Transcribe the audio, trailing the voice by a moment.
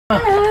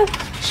Hello.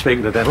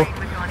 Speaking of the devil,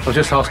 I was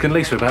just asking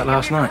Lisa about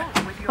last night.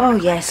 Oh,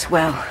 yes,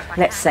 well,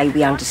 let's say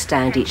we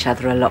understand each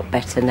other a lot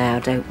better now,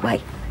 don't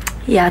we?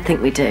 Yeah, I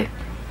think we do.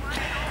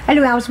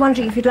 Anyway, I was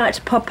wondering if you'd like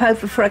to pop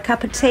over for a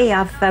cup of tea.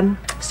 I've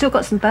still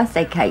got some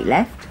birthday cake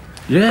left.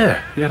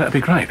 Yeah, that'd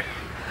be great.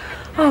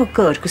 Oh,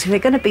 good, because if we're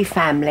going to be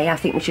family, I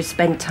think we should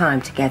spend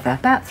time together.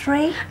 About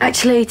 3?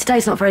 Actually,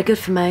 today's not very good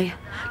for me.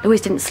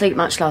 Louise didn't sleep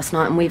much last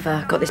night and we've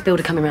got this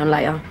builder coming round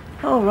later.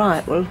 All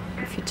right, well,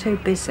 if you're too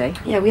busy.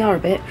 Yeah, we are a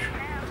bit.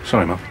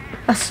 Sorry, Mum.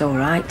 That's all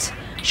right.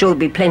 Sure there'll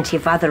be plenty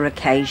of other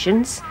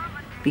occasions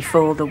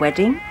before the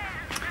wedding.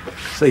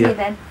 See ya. See you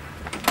then.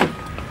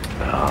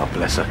 Oh,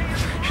 bless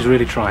her. She's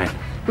really trying.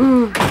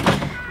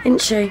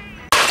 Isn't she?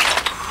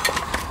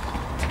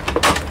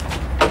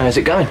 How's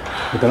it going?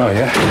 I don't know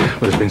yet,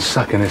 but it's been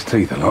sucking his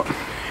teeth a lot.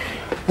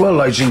 Well,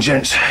 ladies and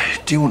gents,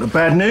 do you want the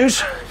bad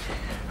news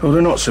or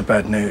the not so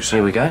bad news?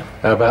 Here we go.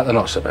 How about the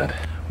not so bad?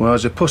 Well,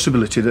 there's a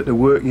possibility that the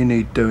work you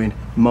need doing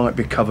might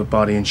be covered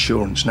by the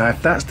insurance. Now,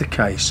 if that's the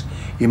case,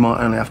 you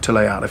might only have to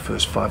lay out the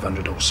first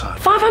 500 or so.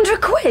 500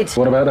 quid?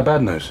 What about the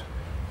bad news?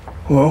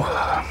 Well,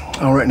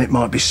 I reckon it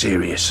might be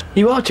serious.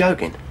 You are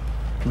joking?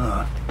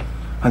 No.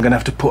 I'm going to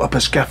have to put up a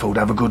scaffold,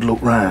 have a good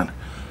look round.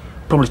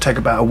 Probably take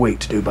about a week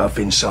to do both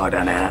inside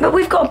and out. But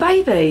we've got a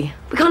baby.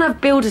 We can't have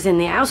builders in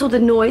the house, all the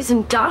noise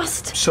and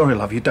dust. Sorry,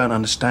 love, you don't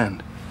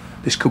understand.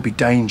 This could be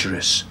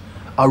dangerous.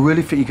 I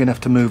really think you're going to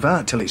have to move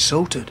out till it's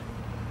sorted.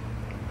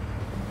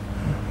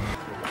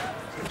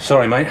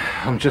 Sorry, mate.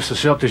 I'm just as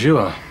shocked as you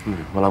are.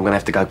 Well, I'm going to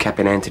have to go cap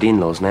in hand to the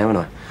in-laws now, aren't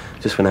I?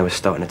 Just when they were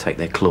starting to take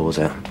their claws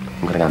out.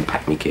 I'm going to go and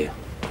pack me gear.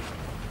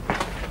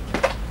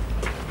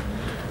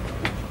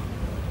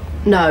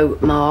 No,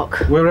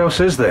 Mark. Where else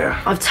is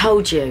there? I've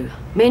told you.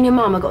 Me and your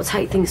mum have got to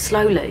take things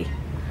slowly.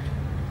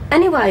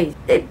 Anyway,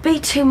 it'd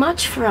be too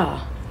much for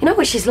her. You know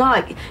what she's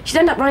like. She'd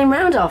end up running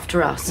round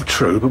after us. Well,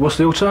 true, but what's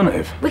the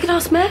alternative? We could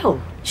ask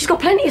Mel. She's got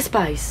plenty of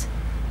space.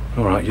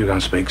 All right, you go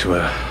and speak to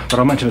her. But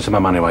I'll mention it to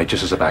Mum anyway,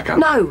 just as a backup.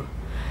 No.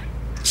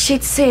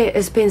 She'd see it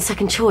as being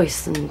second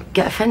choice and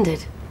get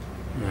offended.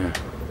 Yeah.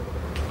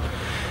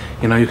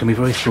 You know, you can be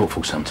very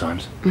thoughtful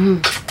sometimes.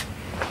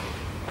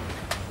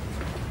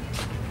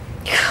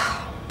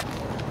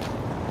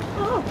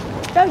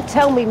 Don't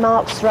tell me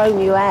Mark's thrown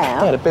you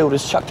out. Yeah, the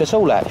builder's chucked us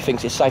all out. He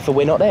thinks it's safer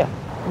we're not there.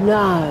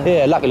 No.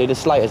 Yeah, luckily the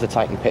Slaters are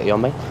taking pity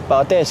on me. But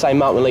I dare say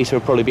Mark and Lisa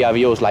will probably be over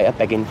yours later,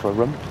 begging for a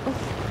room.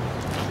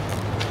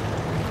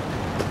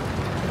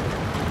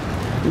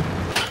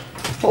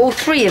 For all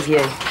 3 of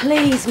you?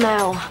 Please,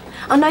 Mel.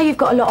 I know you've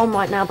got a lot on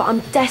right now, but I'm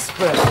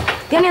desperate.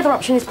 The only other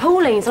option is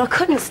Pauline's, and I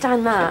couldn't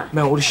stand that.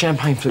 Mel, all the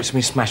champagne flutes have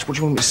been smashed. What do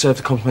you want me to serve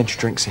the complimentary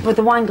drinks in? With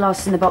the wine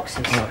glasses in the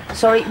boxes. Right.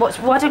 Sorry,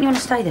 why don't you want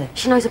to stay there?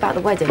 She knows about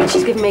the wedding, and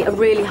she's giving me a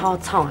really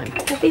hard time.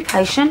 Well, be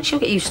patient. She'll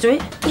get used to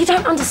it. You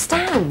don't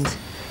understand.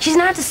 She's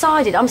now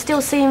decided I'm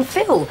still seeing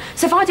Phil.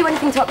 So if I do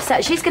anything to upset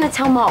her, she's going to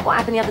tell Mark what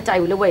happened the other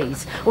day with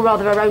Louise. Or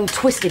rather, her own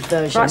twisted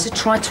version. Right, so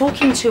try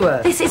talking to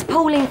her. This is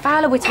Pauline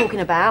Fowler we're talking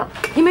about.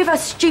 You move her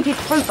stupid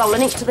fruit bowl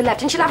an inch to the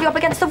left and she'll have you up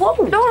against the wall.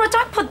 Laura,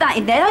 don't put that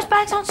in there. Those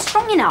bags aren't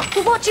strong enough.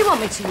 Well, what do you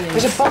want me to use?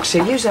 There's a box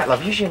here. Use that,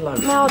 love. Use your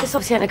load. No, this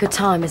obviously ain't a good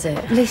time, is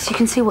it? Liz, you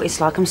can see what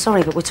it's like. I'm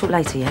sorry, but we'll talk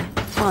later, yeah?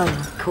 Fine,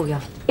 I'll call you.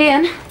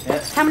 Ian,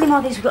 how many more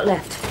of these we got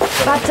left?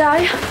 Bad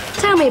day?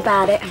 Tell me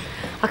about it.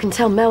 I can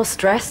tell Mel's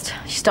stressed.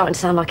 She's starting to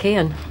sound like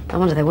Ian. I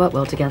wonder they work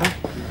well together.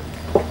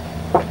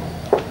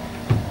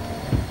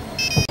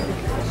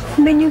 I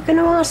mean, you're going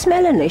to ask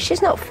Melanie.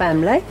 She's not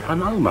family. I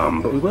know,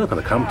 Mum, but we were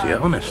going to come to you,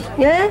 honest.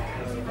 Yeah?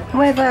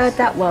 We've heard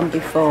that one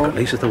before.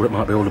 Lisa thought it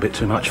might be all a bit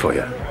too much for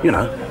you. You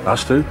know,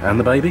 us two and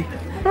the baby.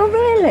 Oh,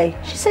 really?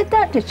 She said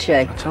that, did she?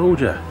 I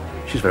told you.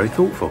 She's very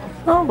thoughtful.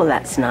 Oh, well,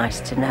 that's nice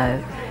to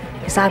know.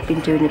 Because I've been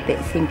doing a bit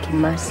of thinking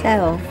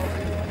myself.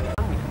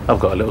 I've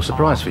got a little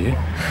surprise for you.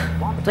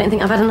 Don't you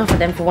think I've had enough of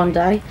them for one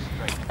day?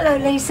 Hello,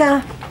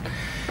 Lisa.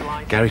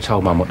 Gary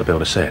told Mum what the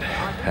builder said,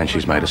 and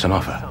she's made us an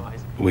offer.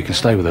 We can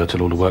stay with her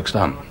till all the work's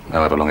done,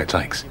 however long it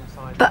takes.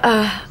 But,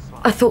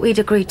 I thought we'd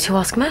agreed to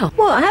ask Mel.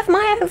 What, have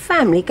my own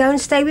family go and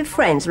stay with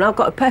friends when I've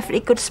got a perfectly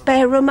good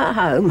spare room at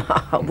home?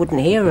 I wouldn't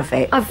hear of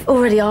it. I've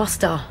already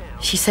asked her.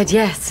 She said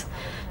yes.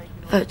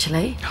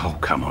 Virtually. Oh,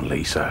 come on,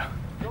 Lisa.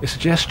 It's a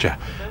gesture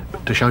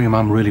to show your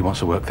Mum really wants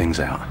to work things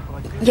out.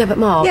 Yeah, but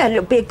Mark... Yeah,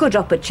 it'll be a good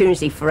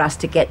opportunity for us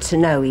to get to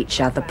know each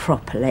other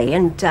properly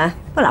and,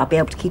 well, I'll be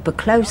able to keep a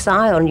close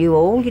eye on you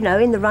all, you know,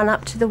 in the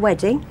run-up to the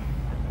wedding.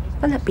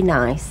 Won't that be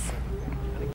nice?